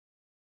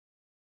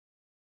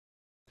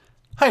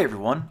Hi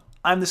everyone,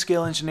 I'm the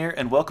Scale Engineer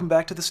and welcome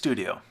back to the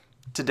studio.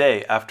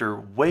 Today, after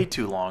way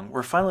too long,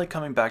 we're finally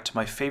coming back to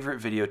my favorite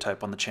video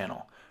type on the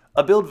channel,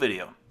 a build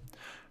video.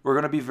 We're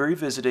going to be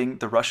revisiting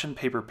the Russian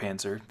paper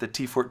panzer, the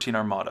T-14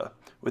 Armata,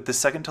 with the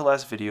second to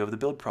last video of the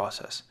build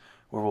process,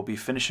 where we'll be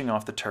finishing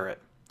off the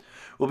turret.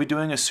 We'll be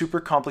doing a super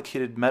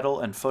complicated metal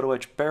and photo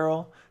etch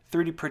barrel,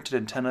 3D printed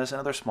antennas, and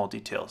other small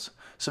details,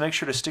 so make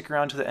sure to stick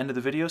around to the end of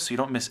the video so you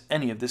don't miss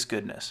any of this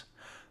goodness.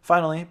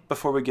 Finally,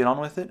 before we get on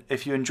with it,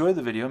 if you enjoy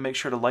the video, make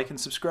sure to like and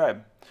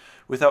subscribe.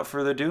 Without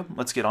further ado,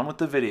 let's get on with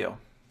the video.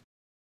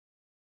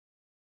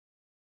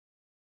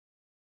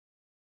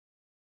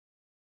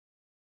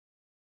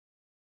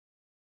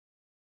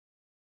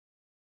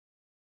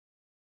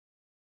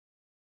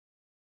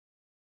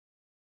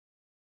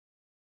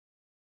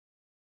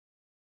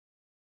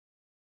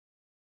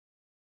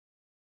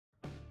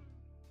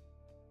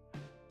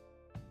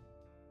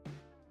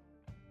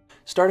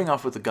 Starting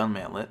off with the gun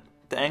mantlet,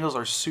 the angles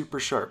are super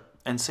sharp,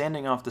 and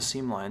sanding off the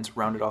seam lines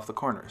rounded off the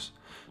corners.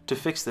 To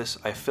fix this,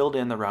 I filled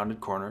in the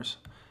rounded corners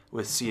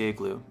with CA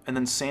glue, and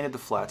then sanded the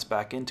flats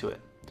back into it.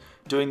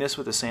 Doing this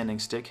with a sanding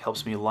stick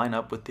helps me line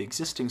up with the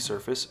existing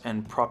surface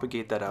and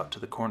propagate that out to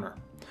the corner.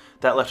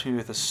 That left me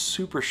with a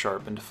super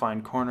sharp and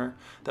defined corner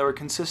that were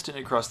consistent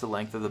across the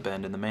length of the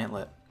bend in the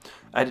mantlet.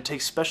 I had to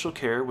take special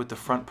care with the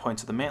front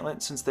points of the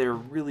mantlet since they are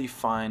really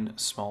fine,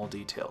 small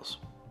details.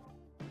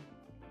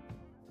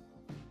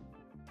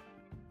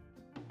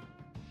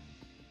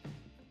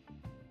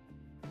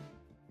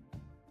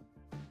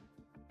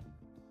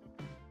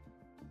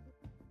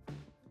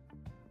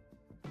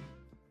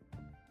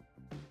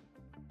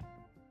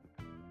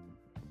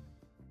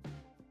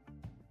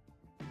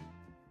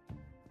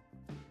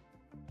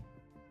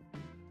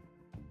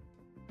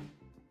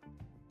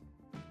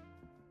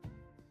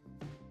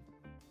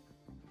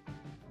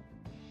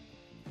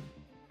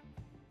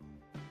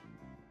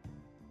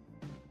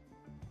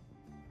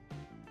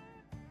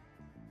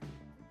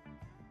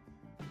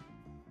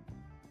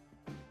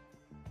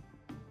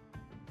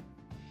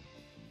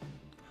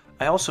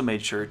 I also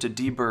made sure to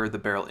deburr the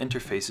barrel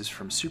interfaces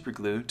from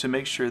superglue to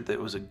make sure that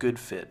it was a good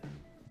fit.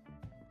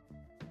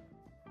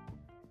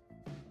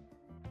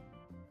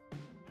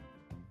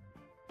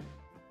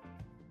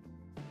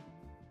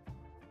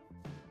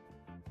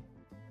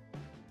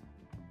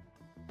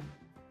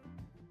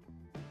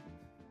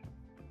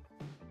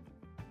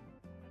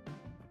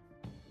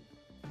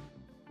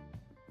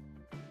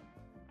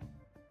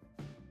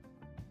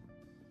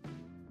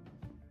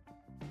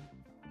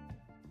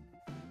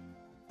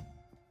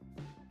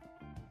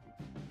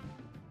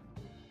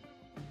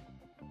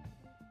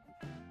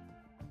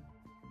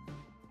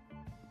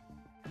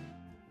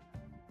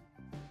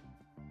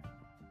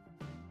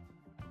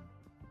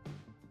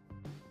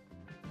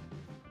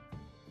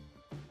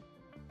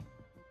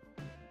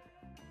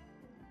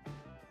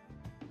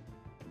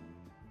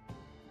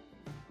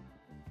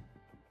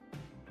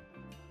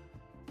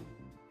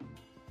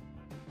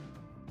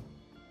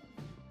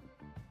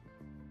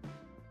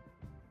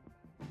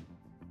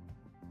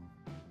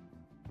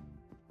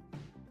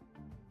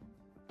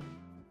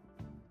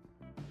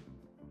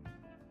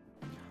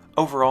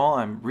 Overall,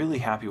 I'm really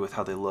happy with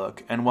how they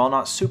look, and while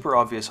not super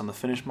obvious on the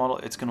finished model,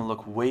 it's going to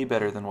look way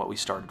better than what we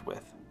started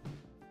with.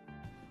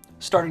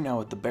 Starting now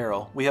with the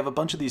barrel, we have a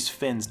bunch of these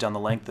fins down the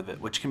length of it,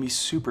 which can be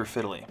super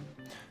fiddly.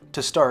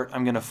 To start,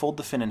 I'm going to fold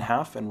the fin in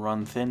half and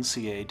run thin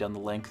CA down the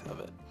length of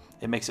it.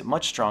 It makes it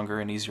much stronger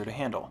and easier to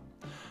handle.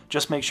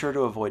 Just make sure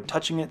to avoid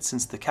touching it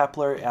since the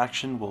capillary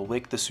action will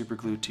wick the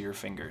superglue to your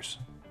fingers.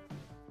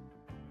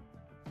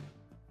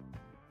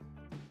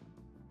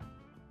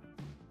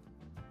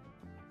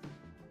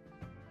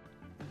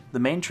 The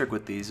main trick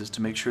with these is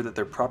to make sure that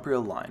they're properly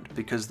aligned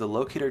because the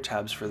locator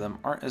tabs for them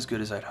aren't as good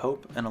as I'd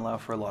hope and allow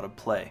for a lot of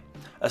play,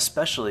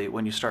 especially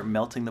when you start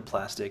melting the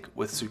plastic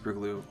with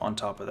superglue on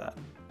top of that.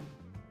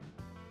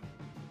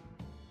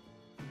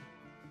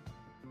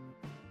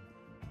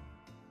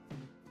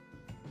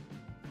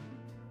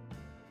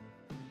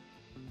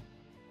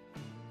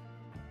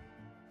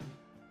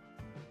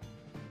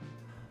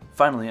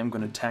 Finally, I'm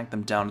going to tack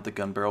them down to the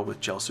gun barrel with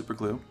gel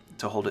superglue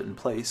to hold it in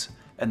place,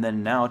 and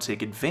then now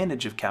take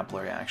advantage of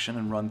capillary action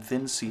and run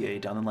thin CA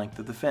down the length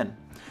of the fin.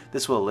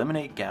 This will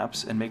eliminate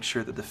gaps and make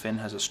sure that the fin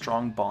has a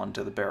strong bond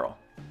to the barrel.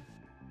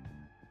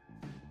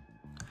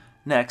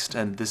 Next,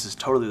 and this is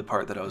totally the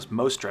part that I was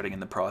most dreading in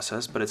the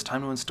process, but it's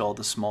time to install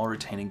the small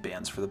retaining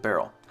bands for the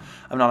barrel.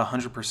 I'm not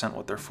 100%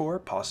 what they're for,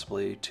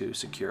 possibly to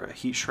secure a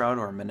heat shroud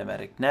or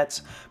minematic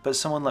nets, but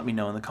someone let me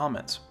know in the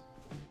comments.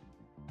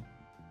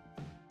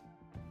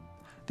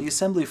 The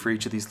assembly for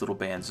each of these little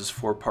bands is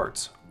 4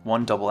 parts,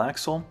 1 double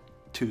axle,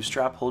 2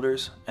 strap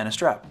holders, and a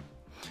strap.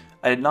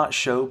 I did not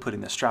show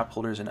putting the strap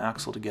holders and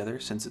axle together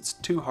since it's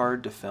too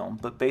hard to film,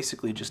 but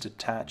basically just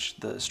attach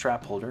the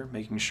strap holder,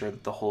 making sure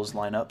that the holes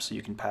line up so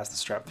you can pass the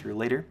strap through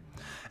later,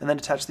 and then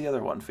attach the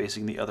other one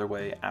facing the other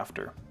way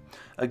after,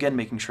 again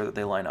making sure that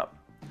they line up.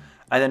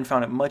 I then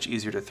found it much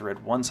easier to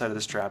thread one side of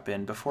the strap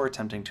in before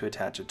attempting to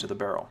attach it to the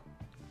barrel.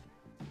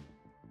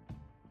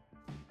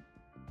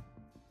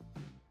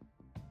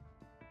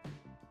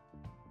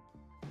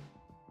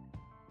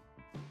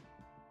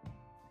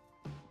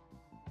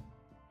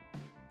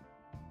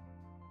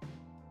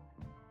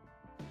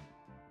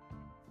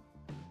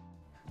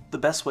 The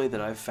best way that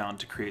I've found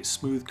to create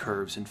smooth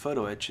curves in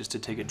photo etch is to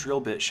take a drill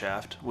bit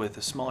shaft with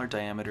a smaller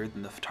diameter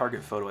than the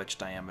target photo etch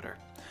diameter.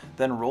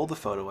 Then roll the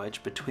photo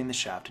etch between the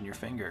shaft and your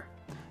finger.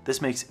 This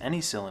makes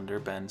any cylinder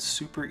bend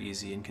super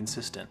easy and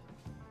consistent.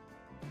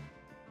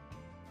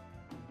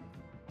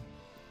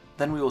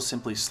 Then we will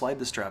simply slide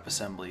the strap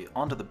assembly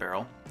onto the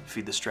barrel,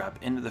 feed the strap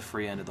into the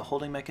free end of the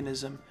holding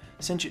mechanism,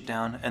 cinch it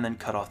down, and then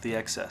cut off the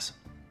excess.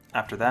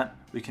 After that,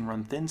 we can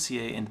run thin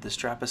CA into the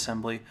strap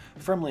assembly,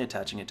 firmly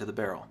attaching it to the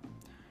barrel.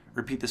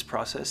 Repeat this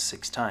process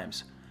 6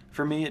 times.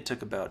 For me, it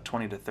took about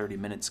 20 to 30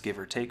 minutes give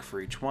or take for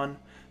each one,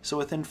 so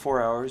within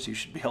 4 hours you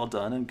should be all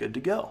done and good to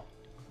go.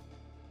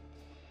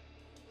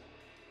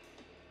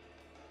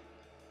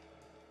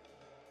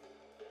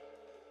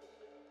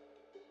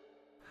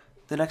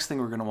 The next thing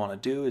we're going to want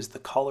to do is the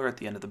collar at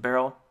the end of the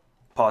barrel,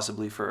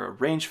 possibly for a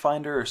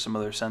rangefinder or some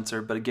other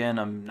sensor, but again,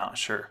 I'm not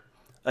sure.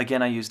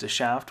 Again, I used a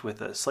shaft with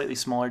a slightly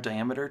smaller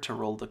diameter to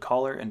roll the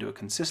collar into a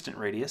consistent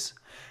radius,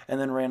 and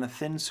then ran a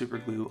thin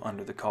superglue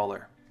under the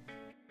collar.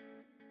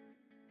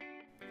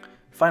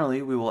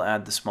 Finally, we will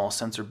add the small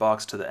sensor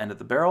box to the end of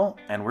the barrel,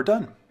 and we're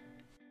done.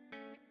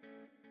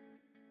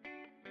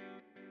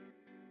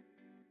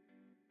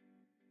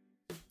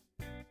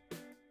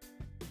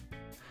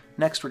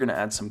 Next, we're going to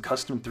add some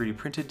custom 3D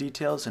printed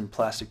details and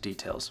plastic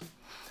details.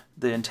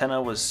 The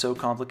antenna was so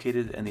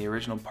complicated and the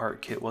original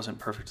part kit wasn't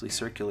perfectly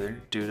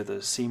circular due to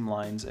the seam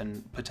lines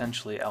and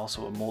potentially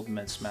also a mold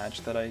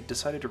mismatch that I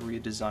decided to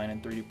redesign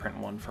and 3D print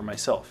one for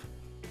myself.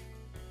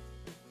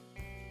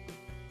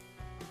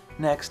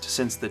 Next,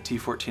 since the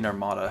T-14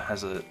 Armata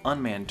has an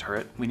unmanned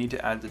turret, we need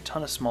to add a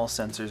ton of small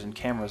sensors and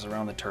cameras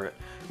around the turret,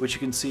 which you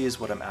can see is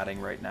what I'm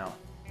adding right now.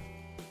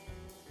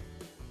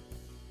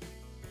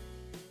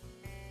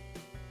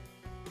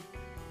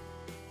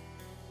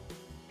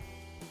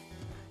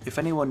 If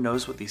anyone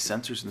knows what these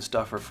sensors and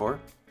stuff are for,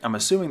 I'm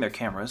assuming they're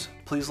cameras,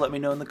 please let me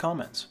know in the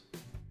comments.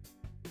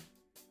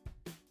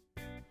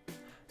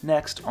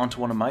 Next,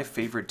 onto one of my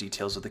favorite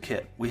details of the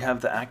kit. We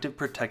have the active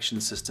protection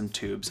system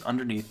tubes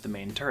underneath the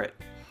main turret.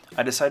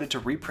 I decided to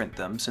reprint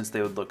them since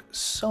they would look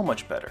so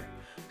much better,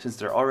 since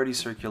they're already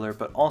circular,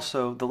 but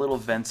also the little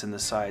vents in the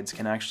sides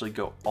can actually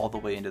go all the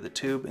way into the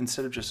tube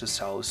instead of just a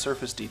solid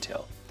surface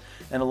detail.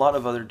 And a lot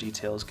of other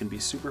details can be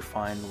super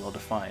fine and well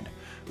defined,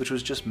 which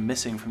was just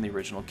missing from the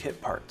original kit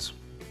parts.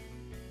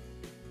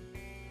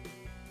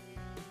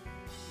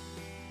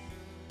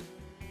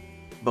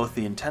 Both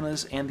the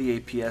antennas and the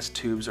APS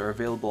tubes are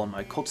available on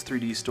my Cults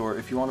 3D store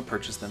if you want to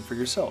purchase them for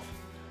yourself.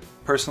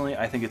 Personally,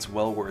 I think it's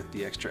well worth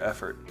the extra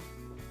effort.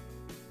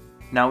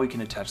 Now we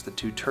can attach the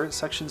 2 turret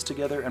sections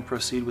together and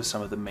proceed with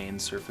some of the main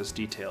surface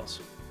details.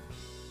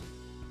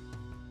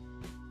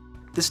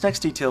 This next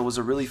detail was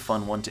a really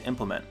fun one to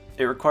implement.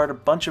 It required a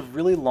bunch of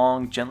really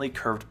long, gently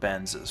curved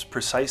bends as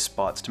precise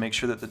spots to make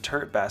sure that the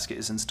turret basket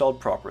is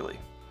installed properly.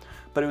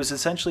 But it was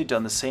essentially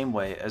done the same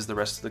way as the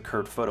rest of the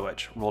curved photo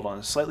etch, rolled on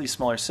a slightly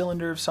smaller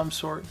cylinder of some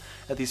sort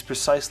at these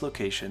precise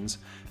locations,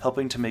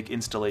 helping to make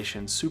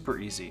installation super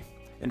easy.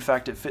 In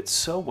fact, it fit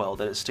so well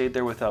that it stayed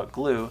there without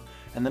glue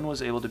and then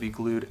was able to be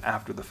glued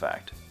after the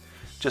fact.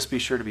 Just be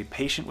sure to be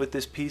patient with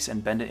this piece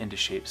and bend it into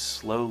shape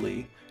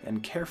slowly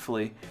and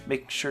carefully,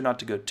 making sure not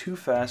to go too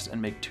fast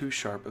and make too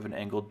sharp of an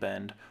angled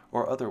bend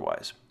or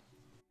otherwise.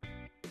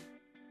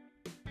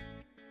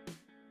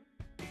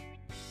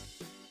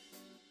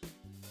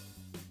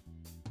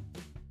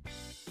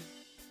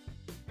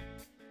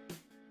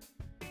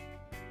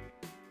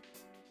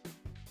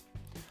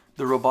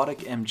 The robotic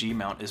MG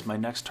mount is my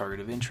next target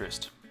of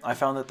interest. I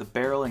found that the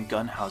barrel and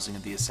gun housing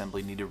of the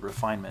assembly needed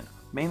refinement,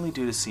 mainly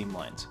due to seam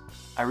lines.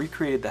 I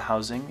recreated the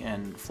housing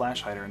and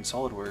flash hider in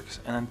SolidWorks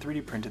and then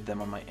 3D printed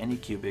them on my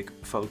Anycubic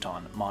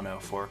Photon Mono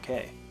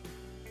 4K.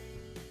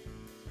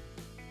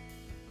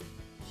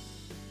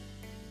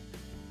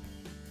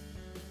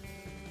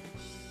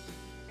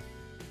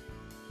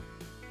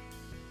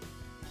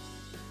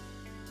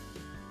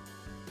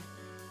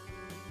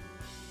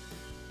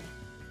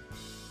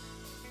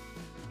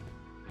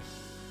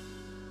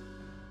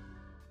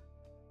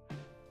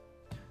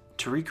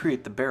 To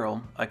recreate the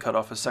barrel, I cut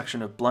off a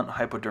section of blunt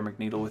hypodermic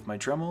needle with my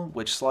Dremel,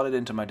 which slotted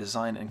into my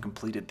design and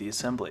completed the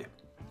assembly.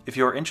 If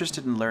you are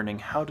interested in learning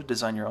how to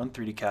design your own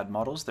 3D CAD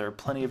models, there are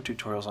plenty of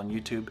tutorials on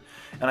YouTube,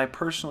 and I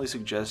personally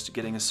suggest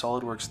getting a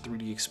SolidWorks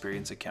 3D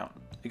Experience account.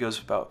 It goes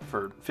about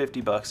for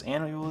 $50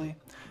 annually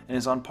and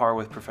is on par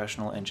with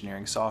professional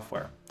engineering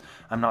software.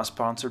 I'm not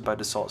sponsored by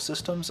Dassault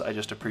Systems, I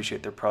just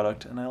appreciate their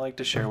product and I like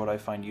to share what I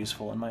find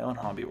useful in my own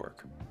hobby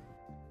work.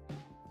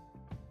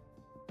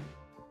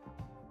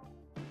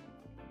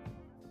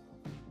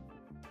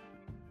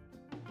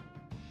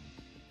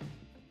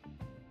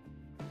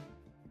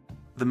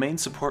 The main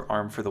support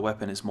arm for the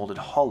weapon is molded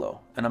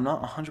hollow, and I'm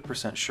not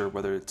 100% sure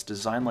whether it's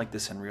designed like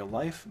this in real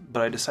life,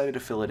 but I decided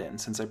to fill it in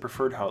since I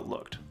preferred how it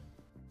looked.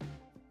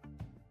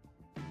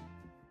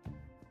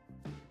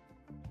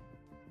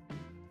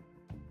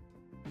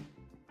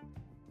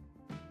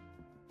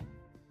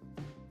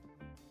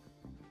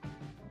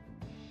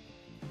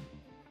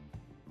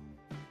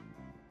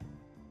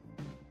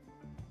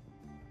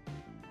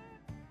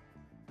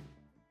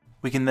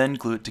 We can then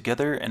glue it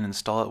together and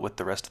install it with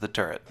the rest of the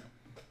turret.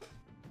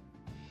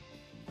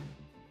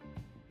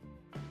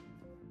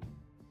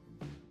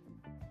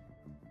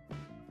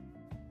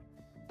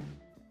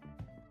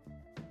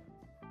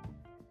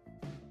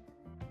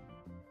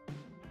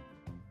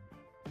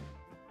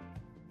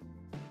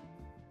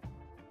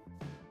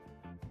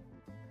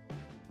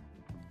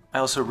 I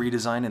also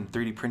redesigned and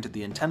 3D printed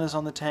the antennas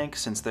on the tank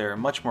since they are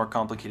much more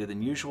complicated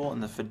than usual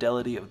and the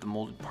fidelity of the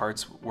molded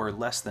parts were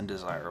less than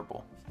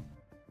desirable.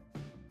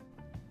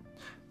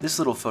 This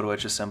little photo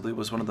etch assembly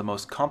was one of the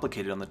most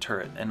complicated on the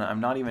turret, and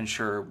I'm not even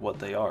sure what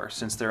they are.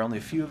 Since there are only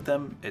a few of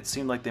them, it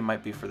seemed like they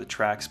might be for the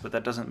tracks, but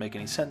that doesn't make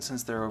any sense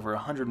since there are over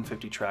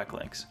 150 track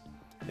links.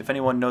 If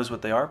anyone knows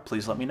what they are,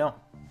 please let me know.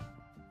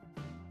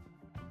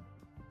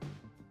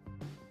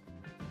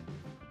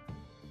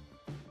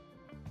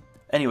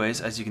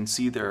 Anyways, as you can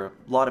see, there are a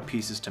lot of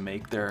pieces to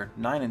make. There are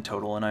 9 in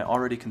total, and I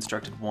already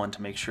constructed one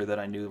to make sure that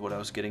I knew what I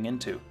was getting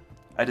into.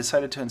 I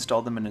decided to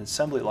install them in an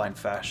assembly line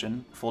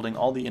fashion, folding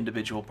all the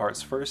individual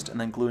parts first and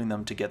then gluing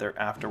them together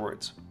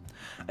afterwards.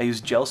 I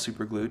used gel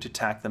superglue to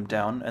tack them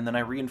down, and then I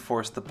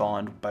reinforced the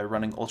bond by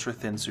running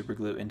ultra-thin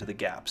superglue into the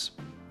gaps.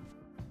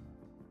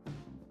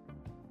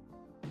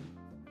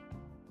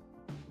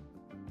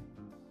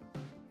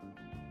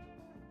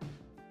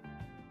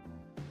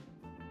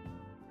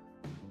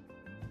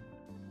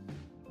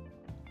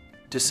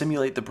 To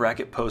simulate the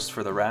bracket posts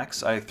for the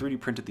racks, I 3D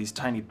printed these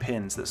tiny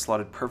pins that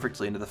slotted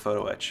perfectly into the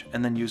photo etch,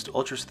 and then used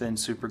ultra-thin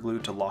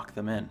superglue to lock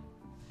them in.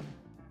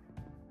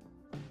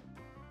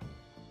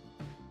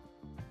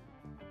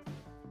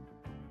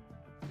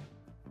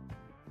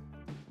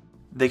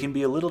 They can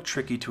be a little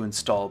tricky to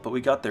install, but we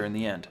got there in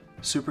the end.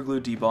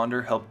 Superglue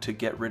debonder helped to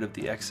get rid of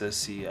the excess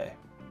CA.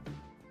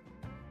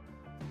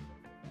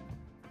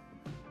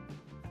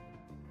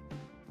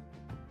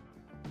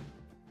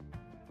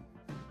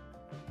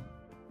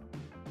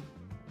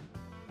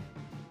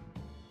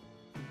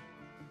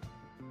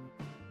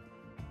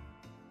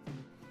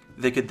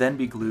 They could then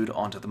be glued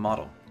onto the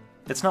model.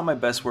 It's not my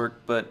best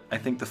work, but I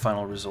think the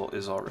final result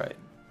is alright.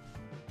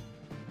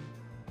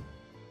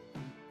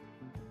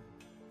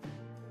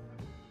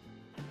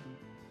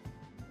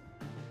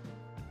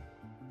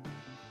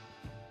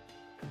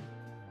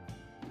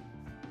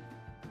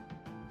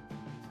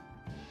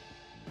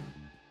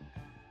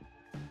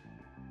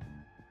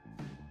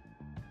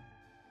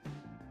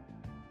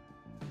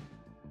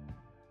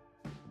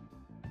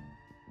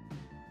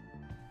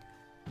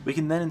 We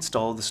can then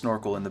install the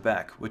snorkel in the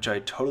back, which I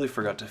totally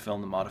forgot to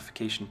film the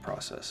modification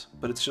process,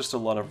 but it's just a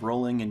lot of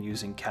rolling and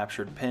using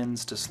captured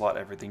pins to slot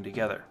everything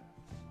together.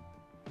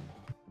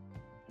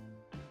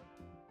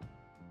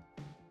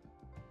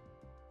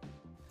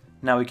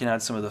 Now we can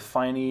add some of the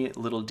finy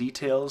little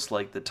details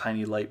like the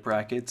tiny light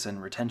brackets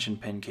and retention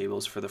pin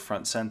cables for the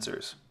front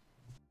sensors.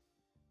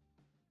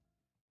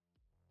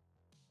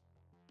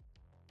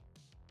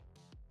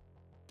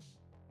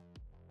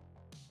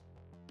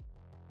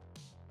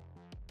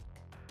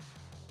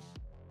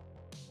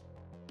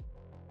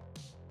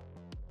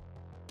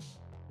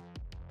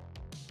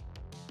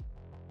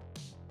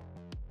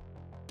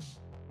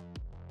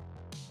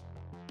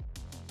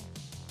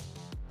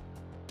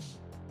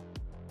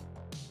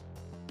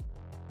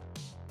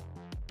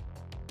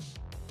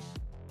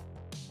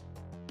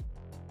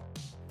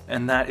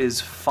 And that is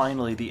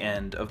finally the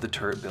end of the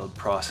turret build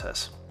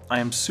process. I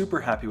am super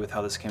happy with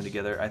how this came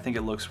together. I think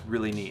it looks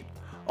really neat.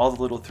 All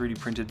the little 3D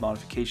printed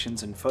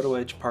modifications and photo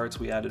etch parts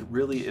we added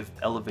really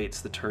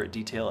elevates the turret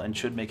detail and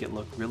should make it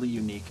look really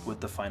unique with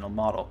the final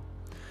model.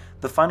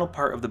 The final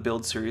part of the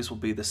build series will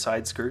be the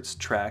side skirts,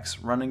 tracks,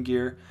 running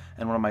gear,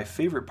 and one of my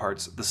favorite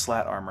parts, the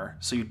slat armor,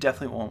 so you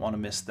definitely won't want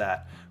to miss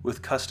that,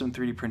 with custom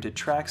 3D printed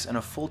tracks and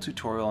a full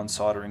tutorial on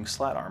soldering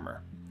slat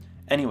armor.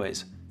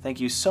 Anyways, thank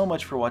you so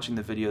much for watching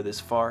the video this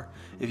far.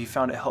 If you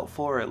found it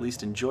helpful or at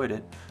least enjoyed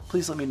it,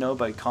 please let me know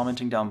by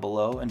commenting down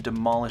below and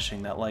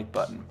demolishing that like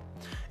button.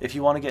 If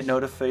you want to get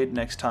notified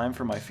next time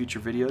for my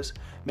future videos,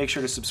 make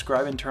sure to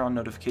subscribe and turn on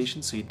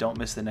notifications so you don't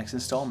miss the next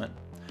installment.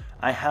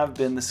 I have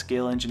been the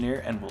Scale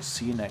Engineer, and we'll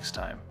see you next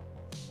time.